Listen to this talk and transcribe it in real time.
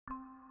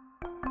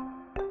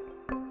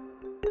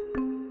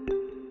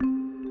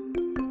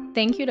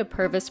Thank you to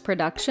Purvis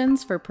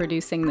Productions for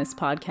producing this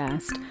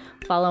podcast.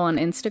 Follow on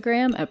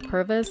Instagram at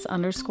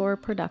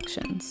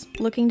Purvis_productions.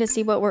 Looking to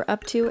see what we're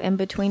up to in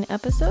between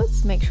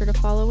episodes? Make sure to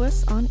follow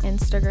us on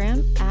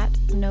Instagram at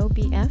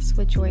NoBS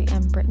with Joy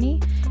and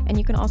Britney. And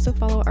you can also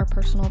follow our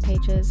personal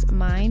pages.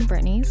 Mine,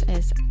 Britney's,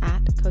 is at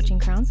Coaching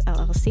Crowns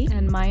LLC.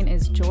 And mine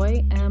is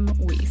Joy M.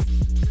 Weiss.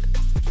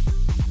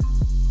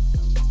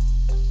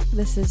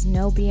 This is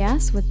No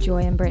BS with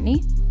Joy and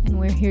Britney. And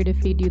we're here to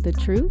feed you the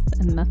truth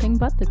and nothing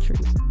but the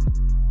truth.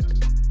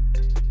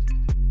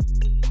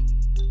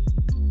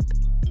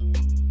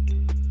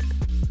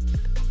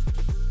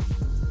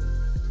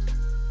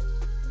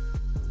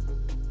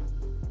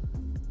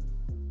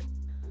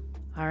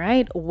 All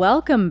right,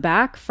 welcome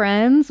back,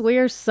 friends. We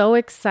are so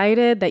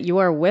excited that you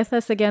are with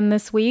us again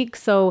this week.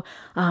 So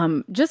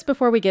just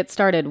before we get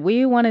started,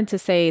 we wanted to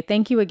say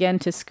thank you again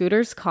to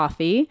Scooter's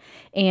Coffee.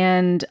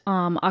 And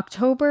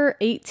October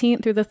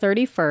 18th through the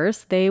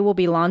 31st, they will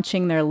be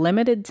launching their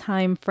limited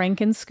time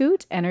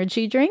Frankenscoot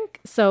energy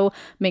drink. So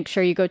make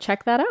sure you go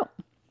check that out.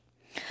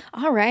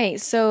 All right,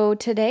 so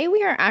today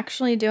we are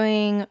actually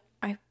doing,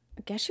 I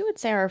guess you would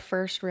say, our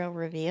first real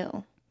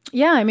review.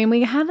 Yeah, I mean,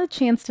 we had a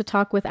chance to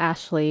talk with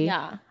Ashley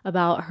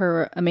about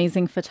her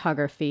amazing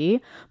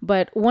photography,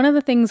 but one of the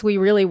things we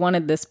really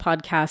wanted this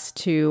podcast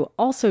to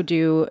also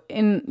do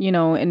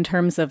in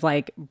terms of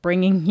like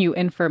bringing you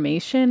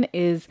information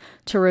is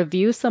to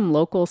review some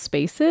local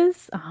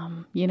spaces,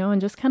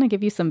 and just kind of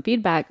give you some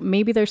feedback.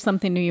 Maybe there's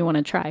something new you want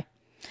to try.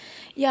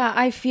 Yeah,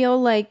 I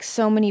feel like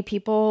so many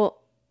people,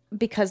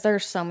 because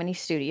there's so many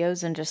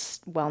studios and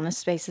just wellness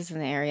spaces in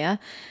the area,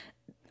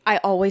 I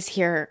always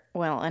hear,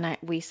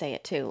 we say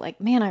it too,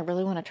 like, man, I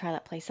really want to try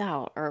that place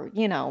out, or,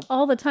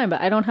 all the time, but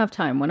I don't have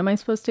time. When am I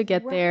supposed to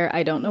get there?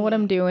 I don't know what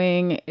I'm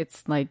doing.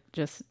 It's like,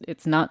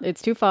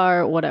 it's too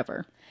far,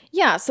 whatever.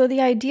 Yeah. So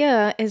the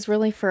idea is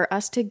really for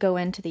us to go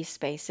into these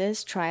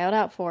spaces, try it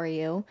out for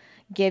you,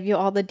 give you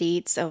all the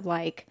deets of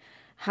like,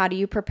 how do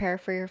you prepare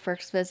for your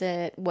first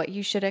visit, what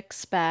you should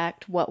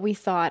expect, what we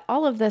thought,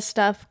 all of this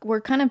stuff.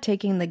 We're kind of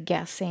taking the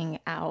guessing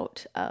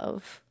out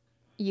of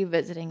you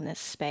visiting this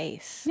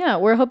space. Yeah,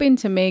 we're hoping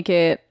to make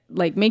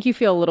you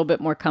feel a little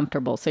bit more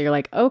comfortable. So you're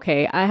like,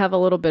 okay, I have a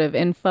little bit of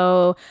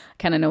info,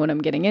 kind of know what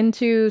I'm getting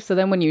into. So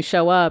then when you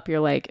show up,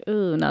 you're like,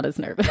 ooh, not as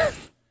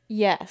nervous.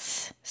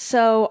 Yes.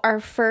 So our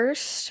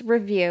first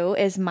review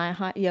is My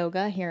Hot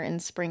Yoga here in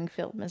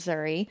Springfield,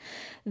 Missouri.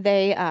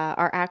 They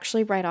are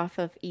actually right off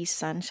of East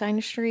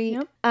Sunshine Street.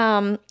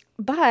 Yep.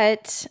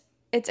 But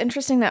it's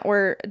interesting that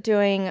we're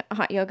doing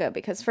hot yoga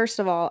because, first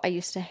of all, I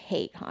used to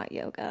hate hot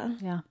yoga.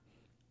 Yeah.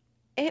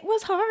 It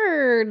was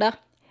hard.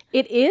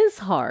 It is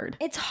hard.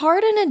 It's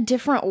hard in a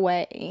different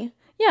way.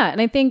 Yeah, and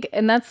I think,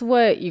 and that's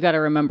what you got to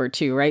remember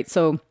too, right?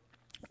 So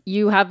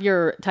you have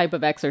your type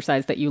of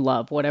exercise that you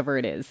love, whatever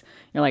it is.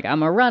 You're like,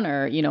 I'm a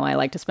runner. I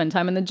like to spend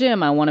time in the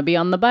gym. I want to be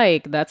on the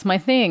bike. That's my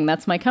thing.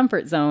 That's my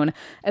comfort zone.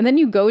 And then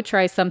you go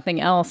try something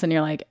else and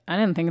you're like, I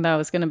didn't think that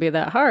was going to be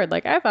that hard.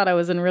 Like, I thought I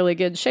was in really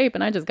good shape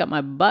and I just got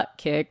my butt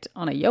kicked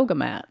on a yoga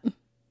mat.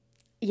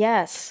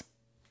 Yes.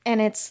 And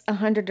it's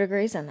 100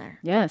 degrees in there.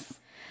 Yes.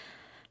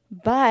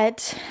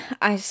 But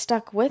I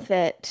stuck with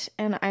it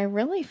and I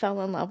really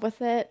fell in love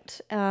with it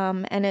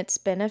and its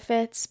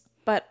benefits.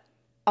 But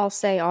I'll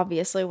say,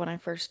 obviously, when I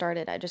first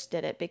started, I just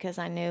did it because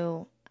I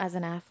knew as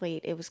an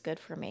athlete it was good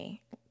for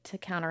me to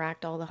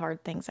counteract all the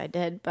hard things I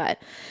did. But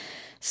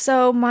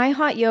so My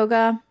Hot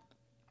Yoga,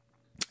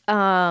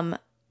 a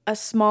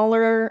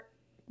smaller,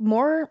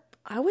 more,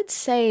 I would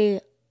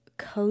say,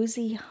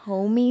 cozy,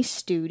 homey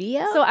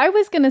studio. So I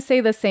was going to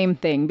say the same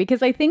thing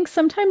because I think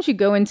sometimes you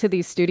go into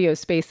these studio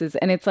spaces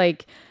and it's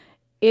like,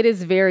 it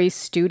is very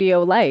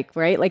studio-like,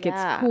 right? Like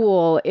It's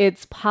cool,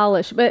 it's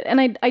polished,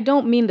 and I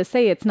don't mean to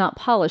say it's not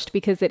polished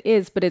because it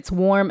is, but it's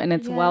warm and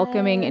it's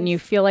welcoming and you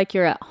feel like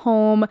you're at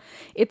home.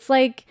 It's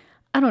like,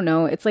 I don't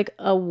know, it's like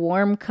a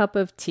warm cup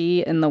of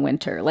tea in the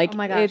winter. Like, oh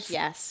my gosh,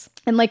 yes.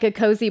 And like a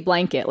cozy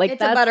blanket. Like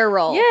it's a butter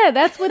roll. Yeah,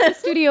 that's what the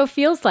studio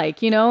feels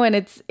like,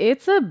 and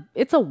it's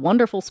a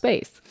wonderful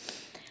space.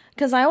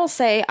 Because I will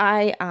say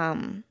I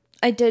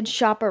did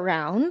shop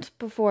around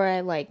before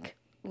I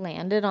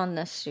landed on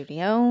this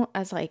studio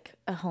as like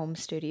a home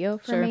studio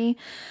for me.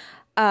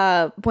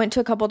 Went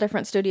to a couple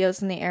different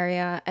studios in the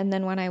area, and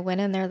then when I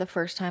went in there the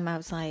first time, I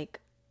was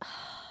like,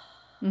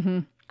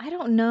 I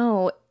don't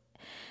know.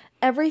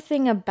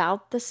 Everything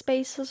about the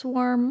space is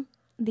warm.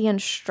 The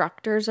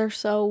instructors are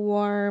so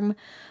warm.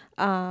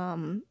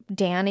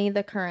 Danny,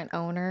 the current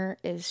owner,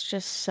 is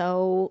just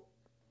so...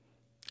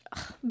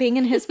 being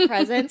in his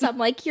presence, I'm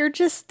like, you're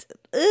just...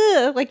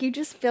 like, you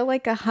just feel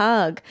like a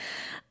hug.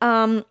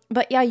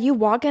 But yeah, you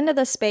walk into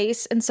the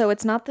space, and so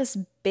it's not this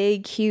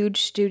big,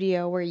 huge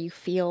studio where you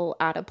feel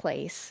out of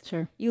place.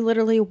 Sure. You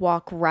literally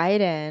walk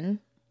right in,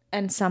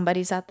 and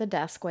somebody's at the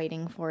desk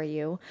waiting for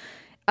you.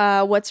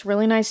 What's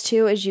really nice,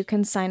 too, is you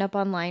can sign up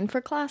online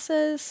for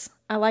classes.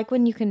 I like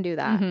when you can do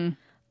that.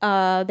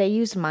 Mm-hmm. They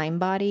use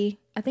MindBody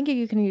I think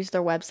you can use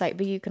their website,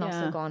 but you can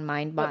also go on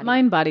MindBody. But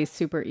MindBody's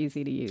super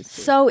easy to use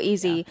too. So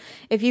easy.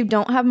 If you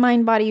don't have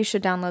MindBody, you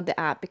should download the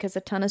app because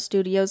a ton of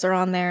studios are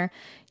on there.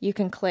 You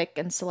can click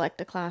and select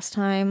a class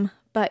time.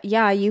 But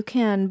yeah, you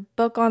can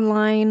book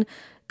online,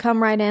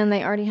 come right in.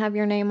 They already have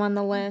your name on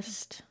the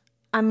list.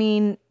 I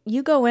mean,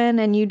 you go in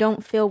and you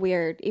don't feel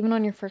weird, even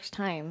on your first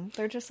time.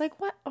 They're just like,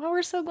 "What? Oh,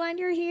 we're so glad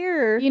you're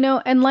here." You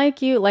know, and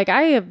like you, like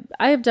I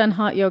have done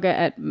hot yoga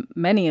at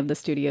many of the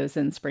studios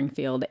in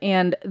Springfield,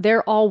 and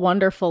they're all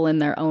wonderful in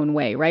their own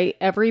way, right?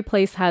 Every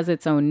place has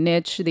its own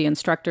niche. The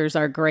instructors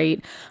are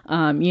great,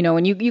 you know,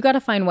 and you got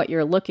to find what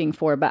you're looking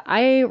for. But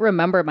I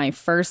remember my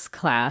first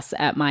class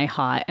at my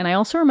hot, and I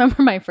also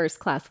remember my first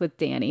class with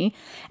Danny,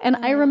 and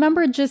I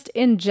remember just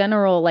in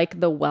general, like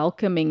the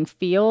welcoming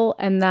feel,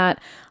 and that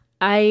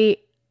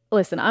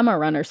listen, I'm a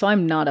runner, so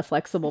I'm not a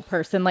flexible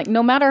person. Like,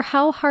 no matter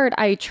how hard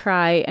I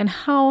try and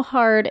how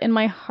hard in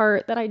my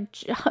heart that I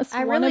just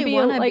want to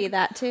be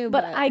that too.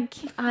 But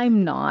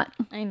I'm not.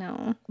 I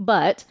know.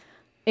 But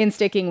in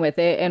sticking with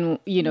it and,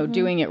 you know,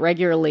 doing it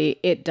regularly,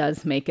 it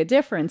does make a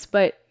difference.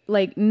 But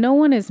like, no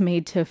one is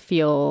made to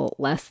feel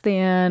less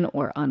than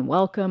or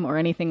unwelcome or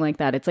anything like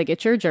that. It's like,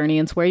 it's your journey.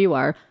 It's where you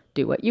are.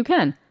 Do what you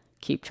can.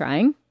 Keep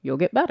trying. You'll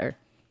get better.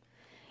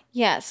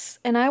 Yes.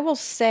 And I will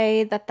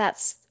say that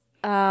that's,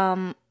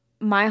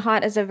 my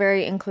hot is a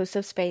very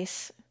inclusive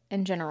space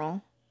in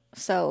general.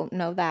 So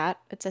know that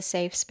it's a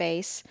safe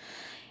space.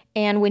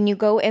 And when you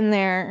go in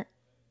there,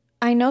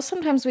 I know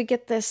sometimes we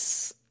get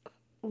this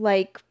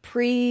like how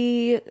do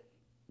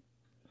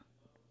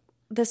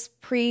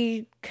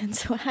you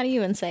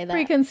even say that?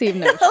 Preconceived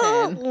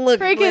notion. Look,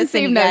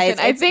 preconceived notion. Guys,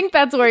 I think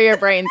that's where your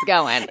brain's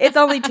going. It's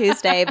only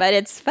Tuesday, but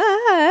it's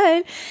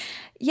fun.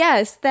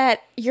 Yes,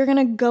 that you're going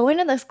to go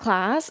into this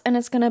class and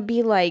it's going to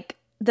be like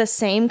the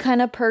same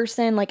kind of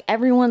person, like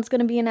everyone's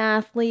going to be an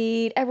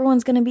athlete,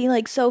 everyone's going to be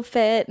like so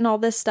fit and all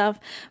this stuff.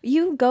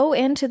 You go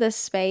into this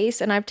space,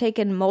 and I've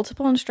taken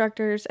multiple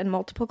instructors and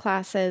multiple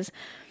classes.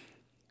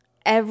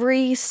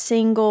 Every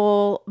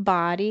single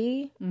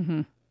body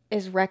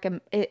is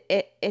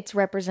it's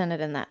represented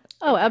in that.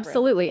 Oh,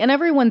 absolutely. And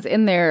everyone's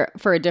in there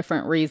for a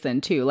different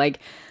reason too. Like,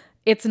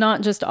 it's not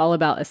just all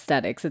about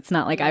aesthetics. It's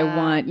not like I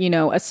want, you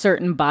know, a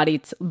certain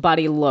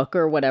body look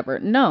or whatever.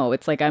 No,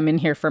 it's like I'm in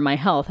here for my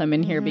health. I'm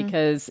in here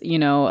because, you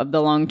know, of the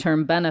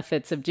long-term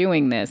benefits of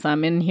doing this.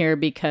 I'm in here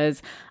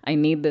because I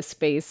need this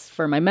space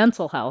for my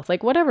mental health.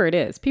 Like, whatever it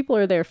is, people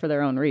are there for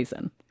their own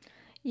reason.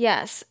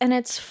 Yes, and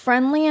it's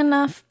friendly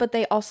enough, but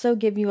they also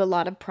give you a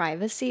lot of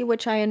privacy,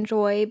 which I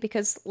enjoy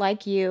because,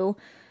 like you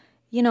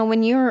know,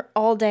 when you're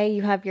all day,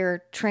 you have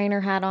your trainer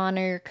hat on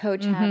or your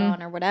coach hat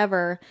on or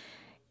whatever.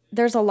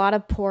 There's a lot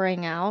of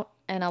pouring out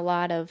and a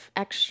lot of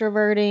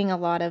extroverting, a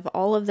lot of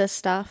all of this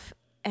stuff.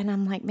 And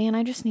I'm like, man,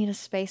 I just need a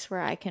space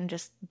where I can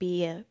just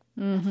be a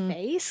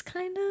face,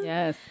 kind of.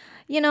 Yes.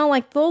 You know,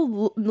 like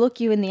they'll look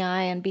you in the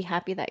eye and be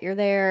happy that you're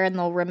there and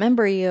they'll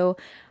remember you,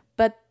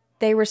 but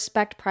they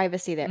respect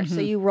privacy there. So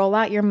you roll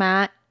out your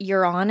mat,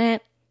 you're on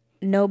it,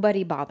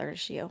 nobody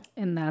bothers you.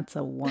 And that's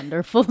a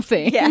wonderful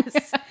thing.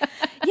 Yes.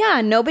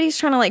 Yeah, nobody's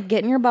trying to like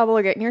get in your bubble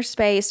or get in your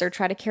space or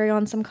try to carry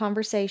on some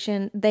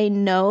conversation. They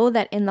know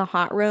that in the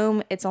hot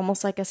room, it's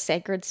almost like a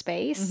sacred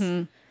space.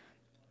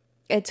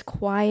 It's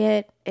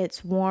quiet,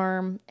 it's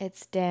warm,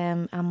 it's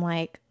dim. I'm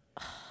like,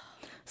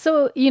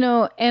 so, you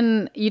know,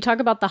 and you talk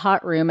about the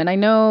hot room, and I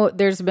know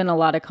there's been a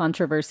lot of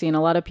controversy, and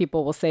a lot of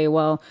people will say,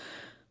 well,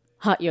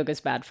 hot yoga is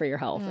bad for your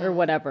health or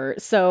whatever.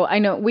 So I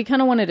know we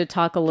kind of wanted to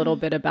talk a little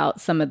bit about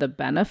some of the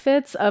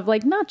benefits of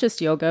like not just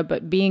yoga,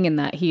 but being in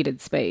that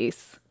heated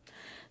space.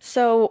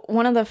 So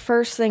one of the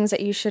first things that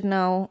you should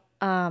know,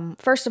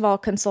 first of all,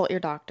 consult your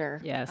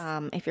doctor. Yes.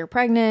 If you're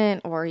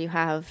pregnant or you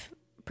have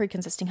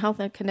pre-existing health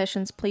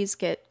conditions, please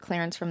get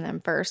clearance from them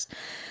first.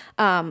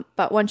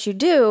 But once you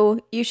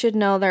do, you should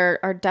know there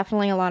are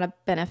definitely a lot of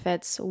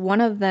benefits. One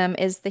of them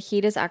is the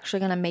heat is actually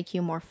going to make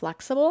you more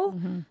flexible.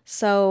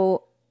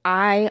 So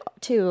I,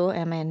 too,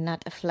 am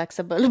not a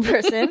flexible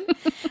person.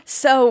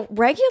 So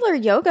regular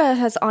yoga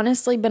has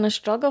honestly been a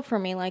struggle for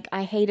me. Like,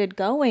 I hated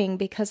going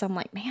because I'm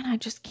like, man, I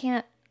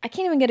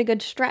can't even get a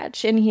good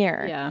stretch in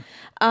here. Yeah.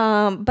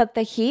 But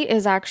the heat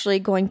is actually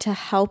going to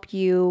help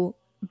you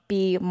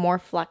be more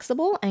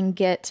flexible and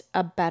get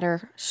a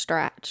better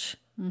stretch.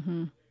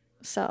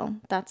 So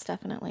that's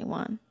definitely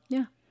one.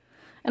 Yeah.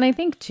 And I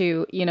think,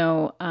 too, you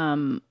know,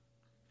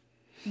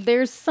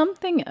 there's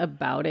something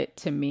about it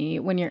to me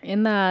when you're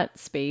in that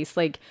space,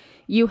 like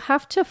you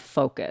have to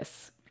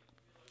focus.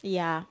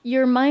 Yeah.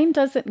 Your mind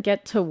doesn't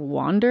get to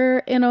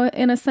wander in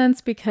a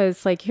sense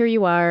because like here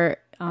you are,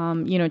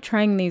 you know,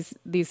 trying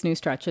these new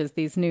stretches,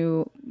 these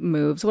new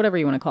moves, whatever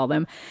you want to call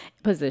them,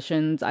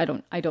 positions. I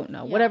don't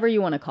know, whatever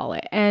you want to call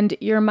it. And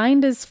your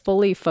mind is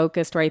fully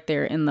focused right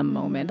there in the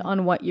moment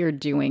on what you're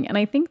doing. And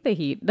I think the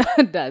heat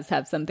does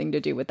have something to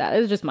do with that.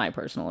 It's just my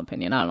personal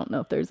opinion. I don't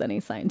know if there's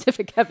any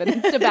scientific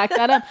evidence to back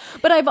that up,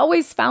 but I've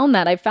always found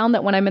that. I've found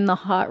that when I'm in the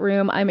hot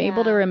room, I'm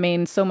able to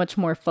remain so much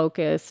more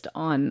focused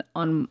on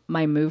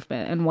my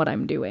movement and what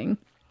I'm doing.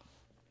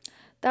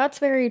 That's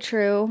very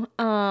true.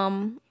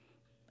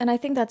 And I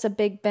think that's a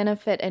big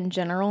benefit in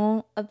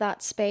general of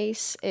that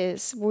space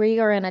is we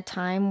are in a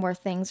time where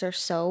things are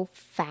so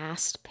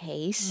fast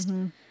paced.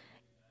 Mm-hmm.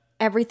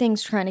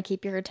 Everything's trying to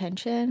keep your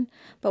attention.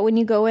 But when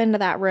you go into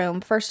that room,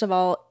 first of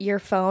all, your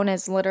phone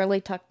is literally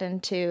tucked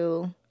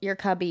into your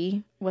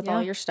cubby with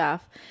all your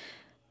stuff.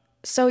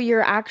 So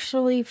you're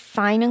actually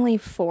finally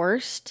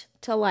forced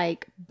to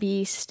like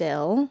be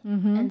still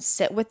and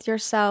sit with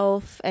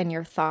yourself and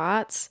your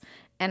thoughts.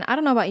 And I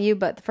don't know about you,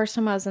 but the first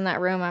time I was in that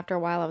room after a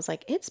while, I was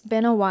like, it's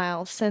been a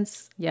while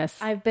since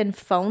I've been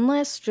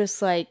phoneless.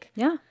 Just like,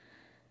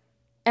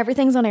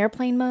 everything's on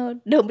airplane mode.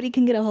 Nobody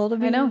can get a hold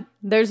of me. I know.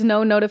 There's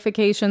no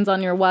notifications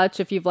on your watch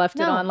if you've left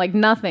it on. Like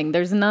nothing.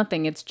 There's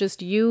nothing. It's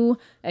just you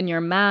and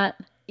your mat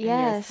and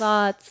your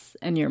thoughts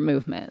and your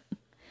movement.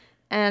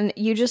 And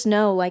you just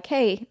know like,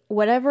 hey,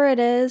 whatever it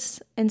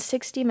is, in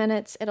 60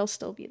 minutes, it'll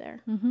still be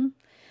there. Mm-hmm.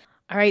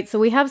 All right, so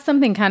we have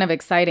something kind of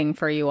exciting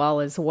for you all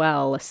as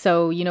well.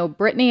 So,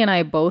 Brittany and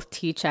I both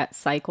teach at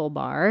Cycle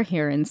Bar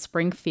here in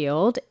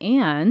Springfield.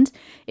 And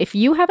if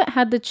you haven't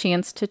had the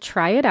chance to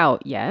try it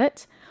out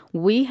yet,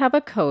 we have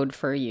a code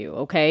for you,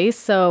 okay?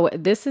 So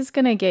this is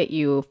going to get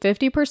you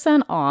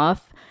 50%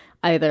 off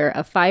either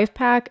a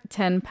 5-pack,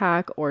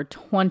 10-pack, or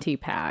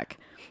 20-pack.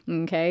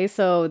 Okay,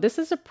 so this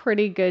is a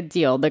pretty good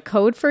deal. The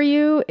code for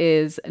you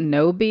is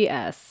no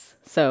BS.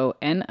 So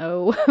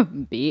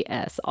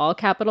NOBS, all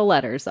capital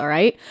letters, all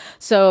right?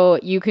 So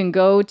you can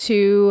go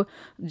to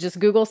just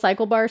Google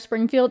Cycle Bar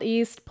Springfield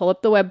East, pull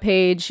up the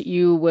webpage.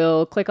 You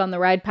will click on the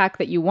ride pack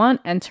that you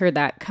want, enter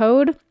that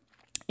code,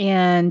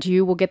 and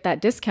you will get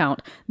that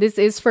discount. This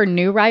is for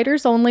new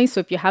riders only. So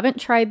if you haven't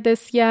tried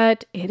this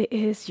yet, it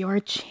is your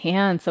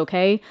chance,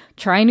 okay?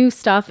 Try new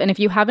stuff. And if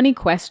you have any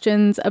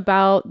questions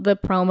about the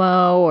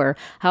promo or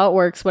how it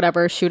works,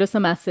 whatever, shoot us a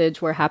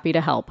message. We're happy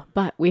to help.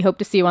 But we hope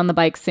to see you on the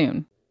bike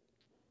soon.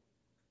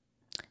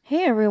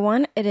 Hey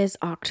everyone, it is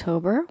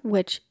October,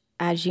 which,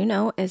 as you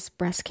know, is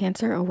Breast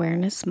Cancer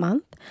Awareness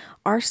Month.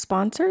 Our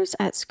sponsors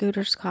at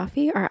Scooters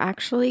Coffee are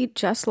actually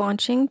just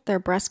launching their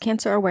Breast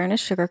Cancer Awareness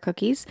Sugar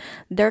Cookies.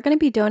 They're going to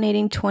be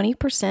donating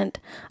 20%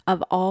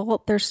 of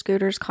all their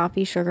Scooters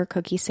Coffee Sugar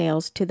Cookie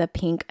sales to the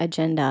Pink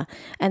Agenda.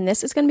 And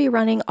this is going to be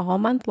running all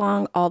month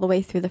long, all the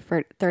way through the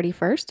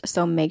 31st,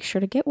 so make sure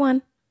to get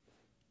one.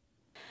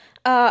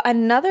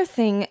 Another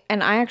thing,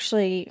 and I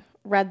actually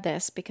read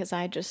this because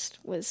I just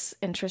was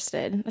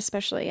interested,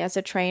 especially as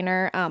a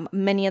trainer.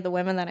 Many of the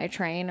women that I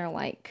train are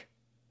like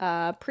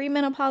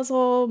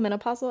premenopausal,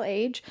 menopausal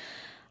age.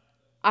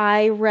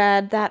 I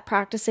read that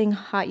practicing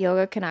hot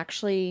yoga can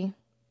actually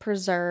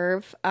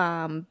preserve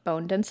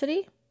bone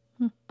density.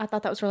 I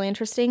thought that was really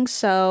interesting.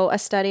 So a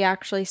study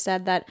actually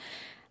said that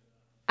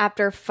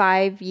after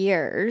 5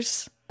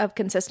 years of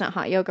consistent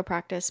hot yoga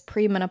practice,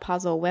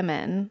 premenopausal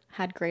women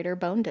had greater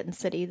bone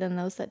density than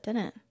those that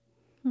didn't.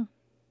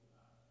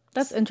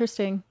 That's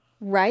interesting.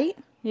 Right?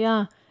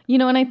 Yeah.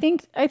 And I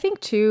think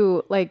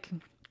too, like,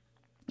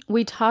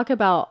 we talk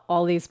about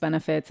all these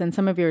benefits and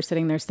some of you are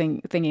sitting there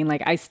thinking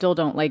like, I still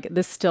don't like,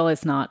 this still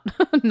is not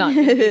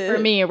for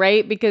me,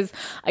 right? Because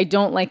I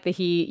don't like the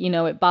heat,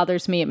 it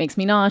bothers me. It makes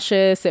me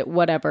nauseous,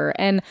 whatever.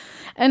 And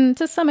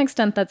to some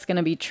extent that's going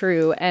to be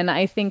true. And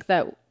I think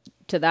that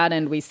to that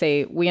end,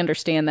 we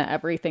understand that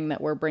everything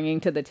that we're bringing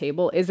to the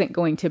table isn't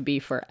going to be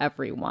for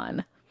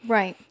everyone.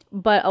 Right.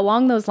 But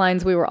along those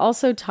lines, we were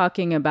also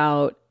talking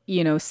about,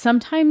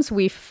 sometimes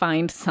we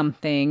find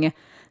something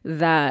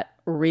that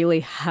really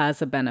has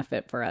a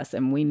benefit for us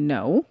and we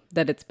know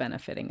that it's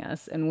benefiting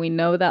us and we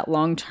know that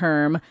long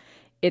term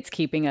it's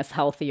keeping us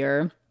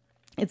healthier,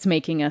 it's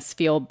making us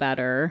feel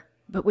better,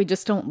 but we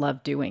just don't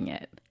love doing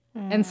it.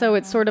 And so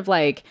it's sort of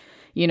like,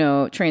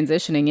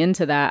 transitioning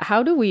into that.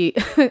 How do we,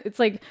 it's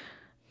like,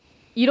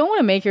 you don't want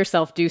to make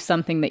yourself do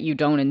something that you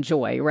don't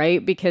enjoy,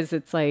 right? Because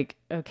it's like,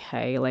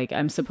 okay, like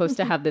I'm supposed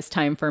to have this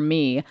time for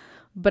me.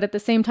 But at the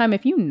same time,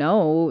 if you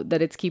know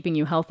that it's keeping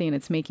you healthy and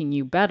it's making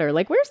you better,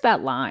 like where's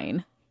that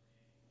line?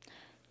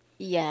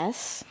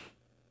 Yes.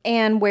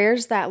 And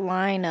where's that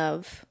line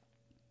of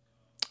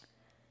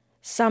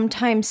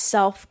sometimes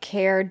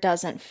self-care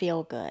doesn't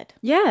feel good?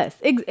 Yes,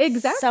 exactly.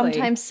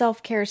 Sometimes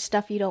self-care is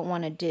stuff you don't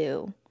want to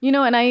do.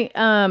 And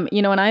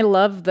I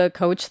love the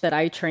coach that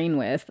I train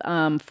with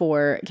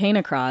for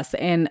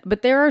Canicross,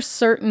 but there are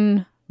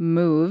certain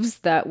moves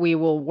that we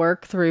will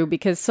work through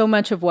because so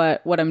much of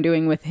what I'm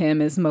doing with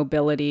him is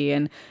mobility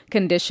and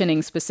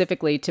conditioning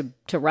specifically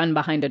to run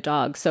behind a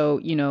dog. So,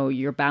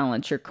 your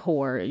balance, your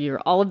core,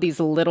 all of these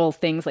little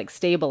things like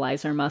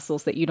stabilizer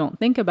muscles that you don't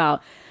think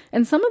about.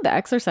 And some of the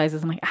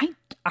exercises, I'm like,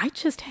 I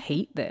just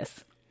hate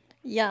this.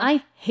 Yeah.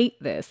 I hate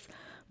this.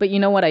 But you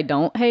know what I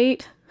don't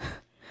hate?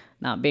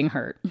 Not being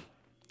hurt.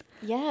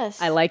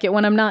 Yes. I like it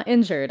when I'm not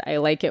injured. I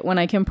like it when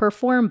I can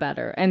perform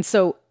better. And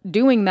so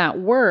doing that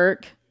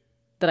work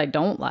that I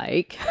don't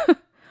like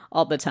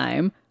all the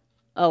time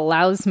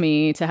allows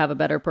me to have a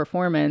better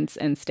performance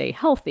and stay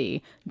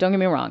healthy. Don't get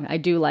me wrong. I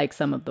do like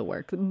some of the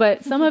work,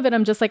 but some of it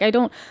I'm just like, I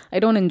don't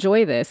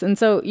enjoy this. And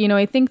so,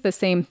 I think the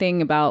same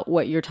thing about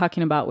what you're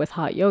talking about with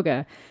hot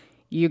yoga.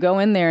 you go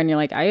in there and you're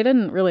like, I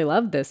didn't really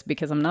love this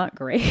because I'm not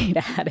great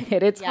at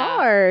it. It's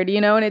hard, you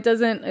know, and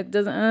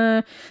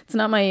it's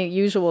not my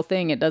usual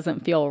thing. It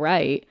doesn't feel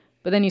right.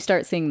 But then you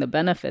start seeing the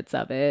benefits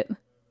of it.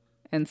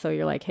 And so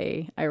you're like,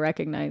 hey, I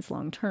recognize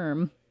long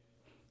term,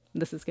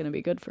 this is going to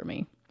be good for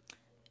me.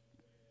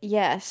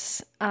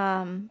 Yes.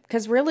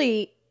 'Cause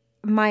really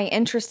my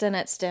interest in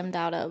it stemmed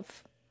out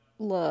of,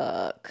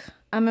 look,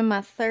 I'm in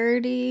my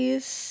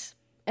 30s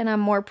and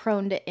I'm more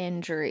prone to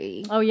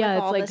injury. Oh yeah,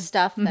 it's all like the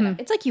stuff that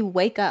it's like you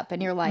wake up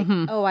and you're like,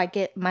 oh,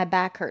 my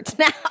back hurts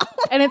now.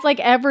 And it's like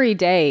every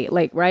day,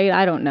 like, right?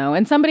 I don't know.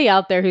 And somebody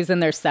out there who's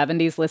in their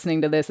 70s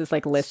listening to this is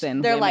like,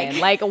 listen, they're women,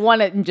 like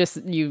want to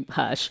just, you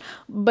hush.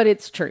 But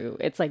it's true.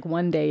 It's like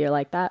one day you're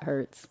like, that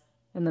hurts.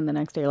 And then the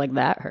next day you're like,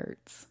 that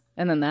hurts.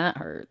 And then that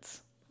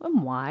hurts.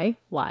 Why?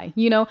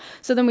 You know?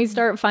 So then we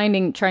start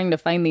trying to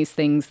find these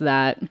things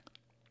that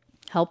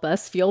help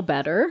us feel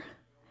better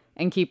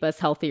and keep us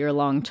healthier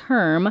long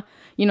term.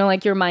 You know,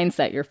 like your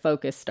mindset, your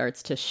focus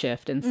starts to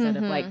shift instead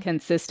of like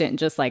consistent,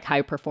 just like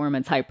high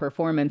performance.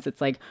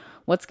 It's like,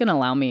 what's going to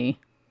allow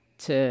me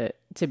to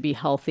be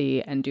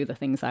healthy and do the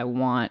things I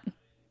want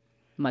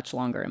much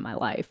longer in my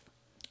life?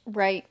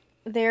 Right.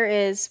 There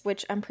is,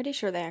 which I'm pretty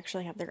sure they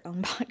actually have their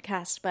own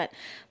podcast, but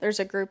there's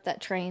a group that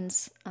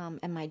trains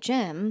in my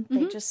gym.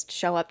 They just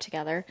show up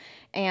together,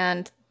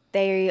 and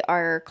they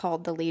are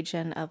called the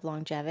Legion of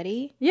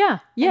Longevity. Yeah.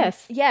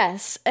 Yes.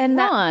 Yes. And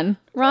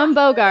Ron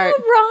Bogart.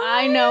 Ron.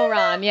 I know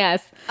Ron.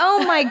 Yes.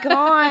 Oh my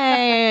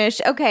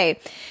gosh. Okay.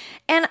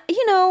 And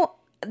you know,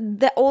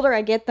 the older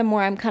I get, the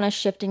more I'm kind of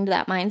shifting to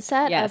that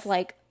mindset of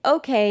like,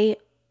 okay,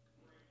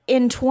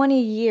 in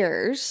 20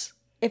 years,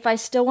 if I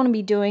still want to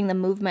be doing the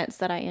movements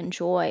that I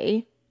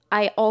enjoy,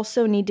 I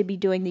also need to be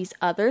doing these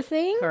other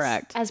things.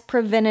 Correct. As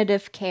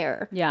preventative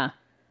care. Yeah.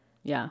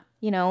 Yeah.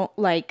 You know,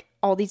 like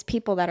all these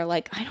people that are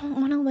like, I don't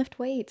want to lift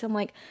weights. I'm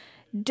like,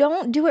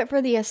 don't do it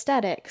for the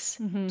aesthetics.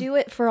 Do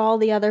it for all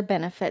the other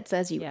benefits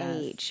as you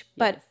age.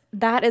 But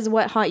that is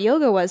what hot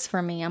yoga was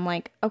for me. I'm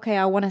like, okay,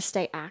 I want to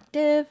stay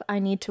active. I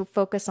need to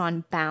focus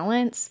on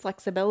balance,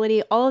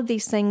 flexibility, all of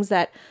these things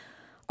that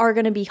are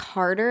going to be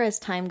harder as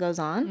time goes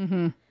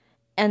on.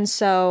 And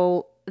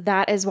so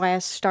that is why I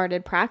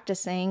started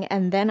practicing.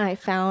 And then I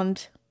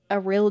found a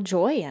real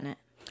joy in it.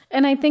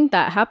 And I think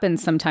that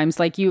happens sometimes.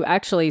 Like you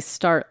actually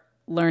start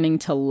learning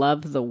to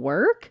love the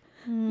work,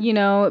 you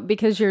know,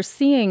 because you're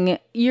seeing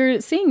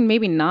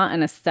maybe not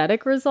an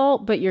aesthetic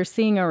result, but you're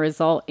seeing a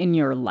result in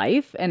your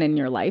life and in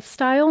your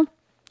lifestyle.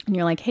 And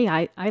you're like,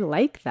 hey, I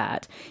like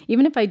that.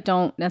 Even if I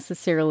don't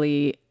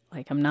necessarily,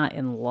 like, I'm not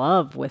in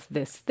love with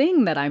this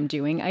thing that I'm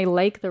doing, I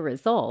like the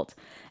result.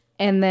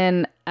 And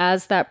then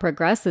as that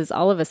progresses,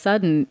 all of a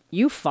sudden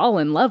you fall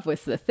in love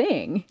with the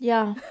thing.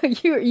 Yeah.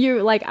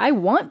 You're like, I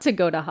want to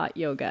go to hot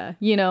yoga,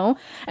 you know,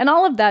 and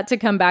all of that to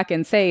come back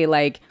and say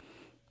like,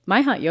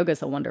 my hot yoga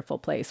is a wonderful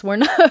place. We're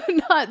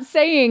not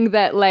saying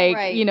that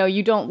like, you know,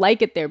 you don't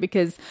like it there,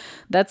 because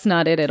that's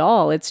not it at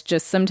all. It's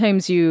just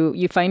sometimes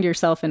you find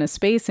yourself in a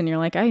space and you're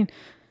like, I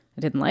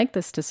didn't like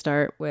this to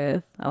start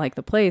with. I like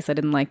the place. I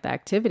didn't like the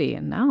activity.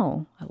 And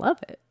now I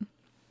love it.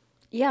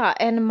 Yeah,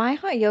 and my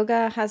hot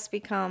yoga has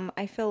become,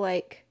 I feel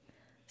like,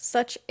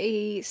 such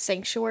a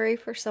sanctuary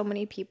for so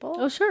many people.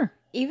 Oh, sure.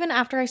 Even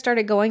after I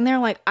started going there,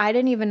 like, I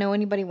didn't even know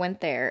anybody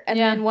went there. And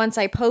then once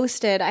I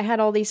posted, I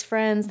had all these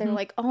friends. They were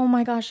like, oh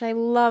my gosh, I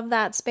love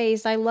that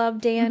space. I love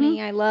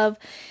Danny. I love,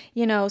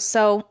 you know,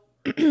 so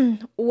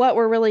what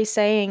we're really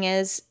saying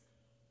is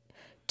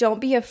don't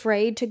be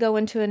afraid to go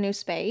into a new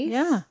space.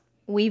 Yeah.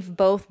 We've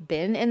both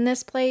been in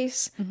this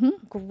place.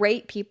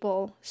 Great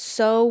people.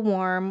 So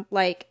warm.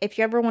 Like, if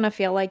you ever want to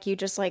feel like you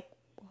just, like,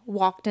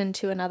 walked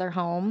into another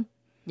home.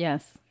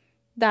 Yes.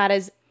 That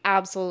is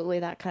absolutely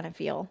that kind of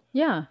feel.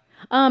 Yeah.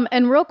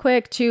 And real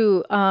quick,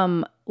 too,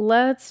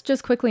 let's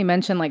just quickly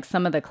mention, like,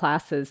 some of the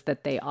classes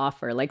that they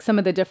offer. Like, some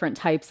of the different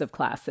types of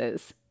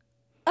classes.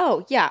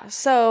 Oh, yeah.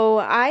 So,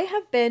 I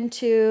have been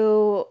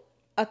to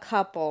a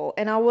couple.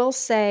 And I will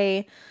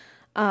say...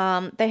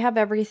 they have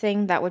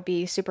everything that would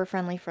be super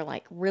friendly for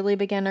like really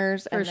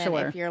beginners. And then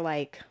if you're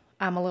like,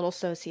 I'm a little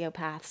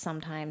sociopath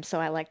sometimes, so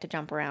I like to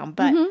jump around.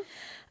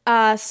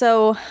 But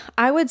so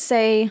I would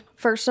say,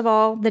 first of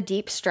all, the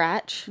deep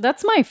stretch.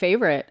 That's my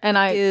favorite. And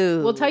I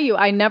will tell you,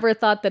 I never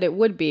thought that it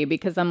would be,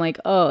 because I'm like,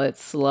 oh,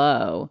 it's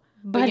slow.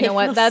 But you know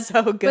what? That's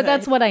so good. But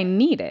that's what I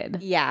needed.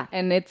 Yeah.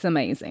 And it's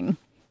amazing.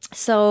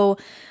 So,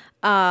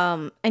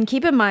 and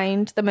keep in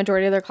mind, the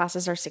majority of their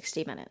classes are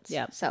 60 minutes.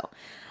 Yeah. So,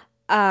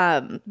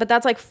 but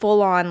that's like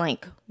full on,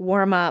 like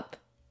warm up,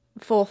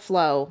 full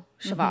flow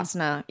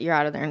Shavasana. You're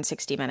out of there in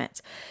 60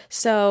 minutes.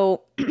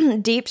 So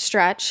deep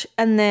stretch.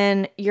 And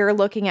then you're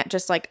looking at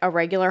just like a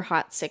regular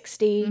hot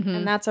 60.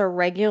 And that's a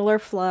regular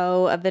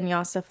flow of the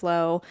Vinyasa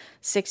flow,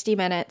 60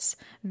 minutes,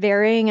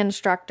 varying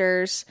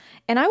instructors.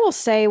 And I will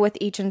say with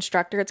each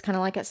instructor, it's kind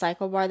of like at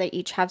Cycle Bar, they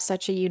each have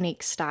such a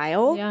unique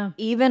style,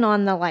 even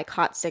on the like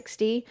hot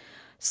 60.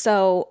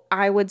 So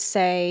I would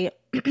say,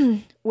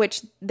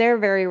 which they're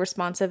very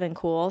responsive and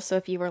cool. So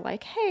if you were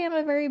like,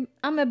 hey,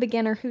 I'm a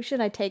beginner, who should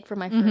I take for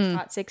my first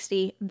hot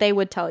 60? They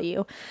would tell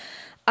you.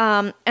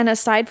 And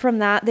aside from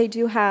that, they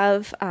do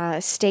have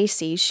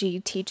Stacy. She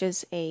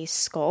teaches a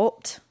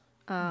sculpt.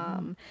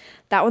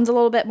 That one's a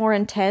little bit more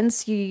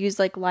intense. You use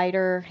like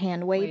lighter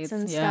hand weights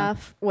and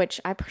stuff,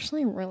 which I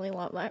personally really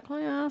love that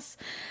class.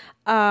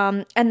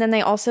 And then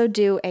they also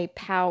do a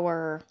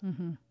power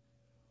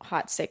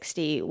Hot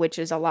 60, which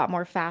is a lot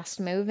more fast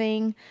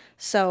moving.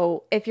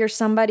 So if you're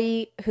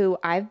somebody who,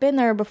 I've been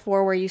there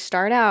before, where you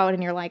start out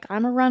and you're like,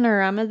 I'm a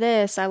runner, I'm a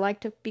this, I like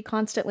to be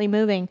constantly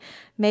moving.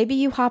 Maybe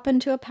you hop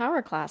into a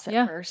power class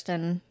at first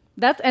and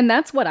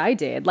that's what I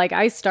did. Like,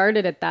 I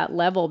started at that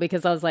level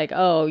because I was like,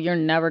 oh, you're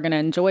never going to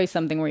enjoy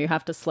something where you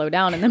have to slow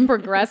down, and then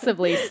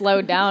progressively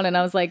slowed down. And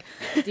I was like,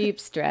 deep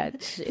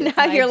stretch.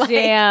 Now you're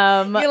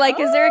jam. You're like,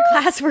 is there a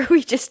class where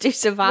we just do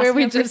Savasana where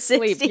we just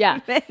sleep? Yeah.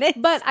 Minutes?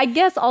 But I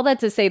guess all that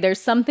to say, there's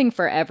something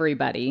for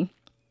everybody.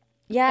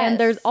 Yes. And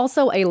there's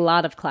also a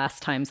lot of class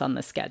times on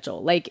the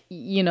schedule. Like,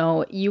 you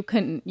know, you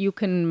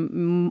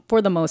can,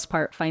 for the most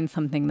part, find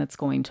something that's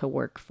going to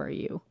work for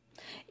you.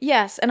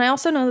 Yes, and I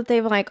also know that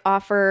they've like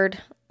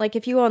offered, like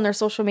if you go on their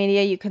social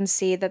media, you can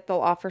see that they'll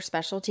offer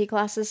specialty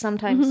classes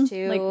sometimes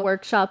too. Like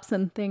workshops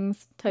and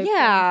things type things.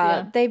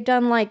 Yeah, they've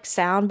done like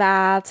sound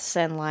baths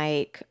and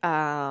like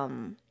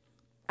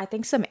I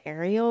think some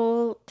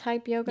aerial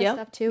type yoga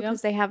stuff too,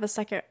 because they have a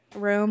second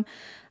room.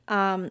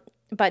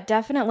 But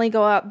definitely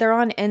go out. They're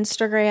on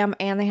Instagram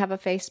and they have a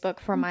Facebook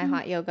for My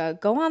Hot Yoga.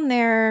 Go on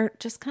there,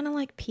 just kind of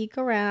like peek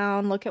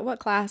around, look at what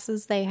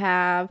classes they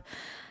have.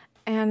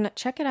 And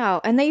check it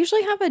out. And they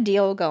usually have a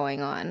deal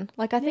going on.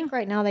 Like, I think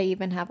right now they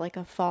even have like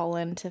a fall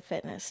into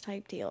fitness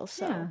type deal.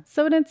 So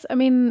it's, I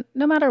mean,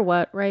 no matter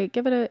what, right?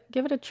 Give it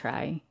a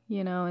try,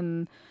 you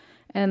know,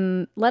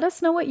 and let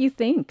us know what you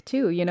think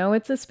too. You know,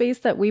 it's a space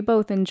that we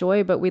both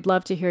enjoy, but we'd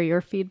love to hear your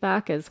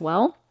feedback as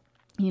well.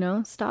 You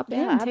know, stop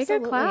in, take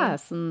a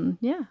class, and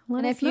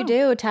and if you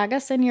do, tag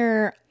us in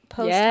your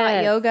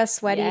post-hot yoga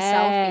sweaty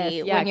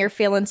selfie when you're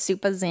feeling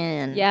super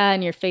zen. Yeah,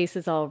 and your face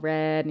is all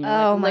red. And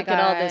you're look at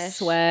all this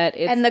sweat.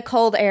 And the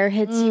cold air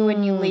hits you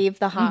when you leave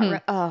the hot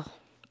room.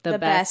 The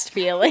best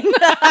feeling.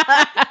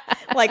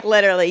 Like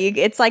literally,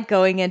 it's like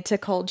going into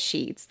cold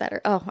sheets that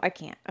are, I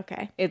can't.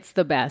 Okay. It's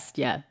the best.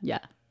 Yeah.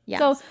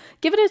 So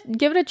give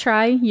it a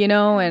try, you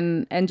know,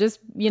 and just,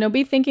 you know,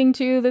 be thinking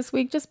too this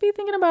week, just be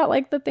thinking about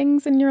like the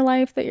things in your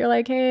life that you're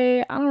like,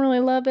 hey, I don't really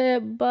love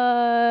it,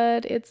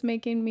 but it's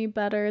making me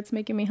better. It's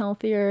making me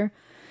healthier.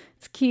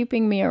 It's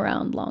keeping me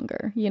around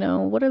longer. You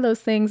know, what are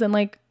those things? And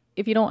like,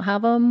 if you don't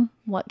have them,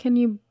 what can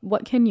you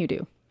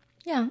do?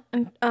 Yeah.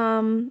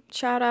 And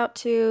shout out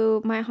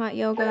to My Hot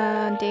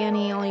Yoga,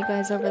 Danny, all you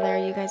guys over there.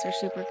 You guys are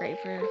super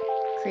great for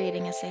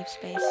creating a safe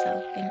space,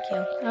 so thank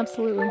you.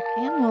 Absolutely.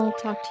 And we'll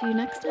talk to you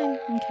next time.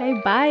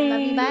 Okay, bye. Love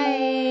you,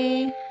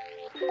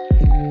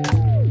 bye.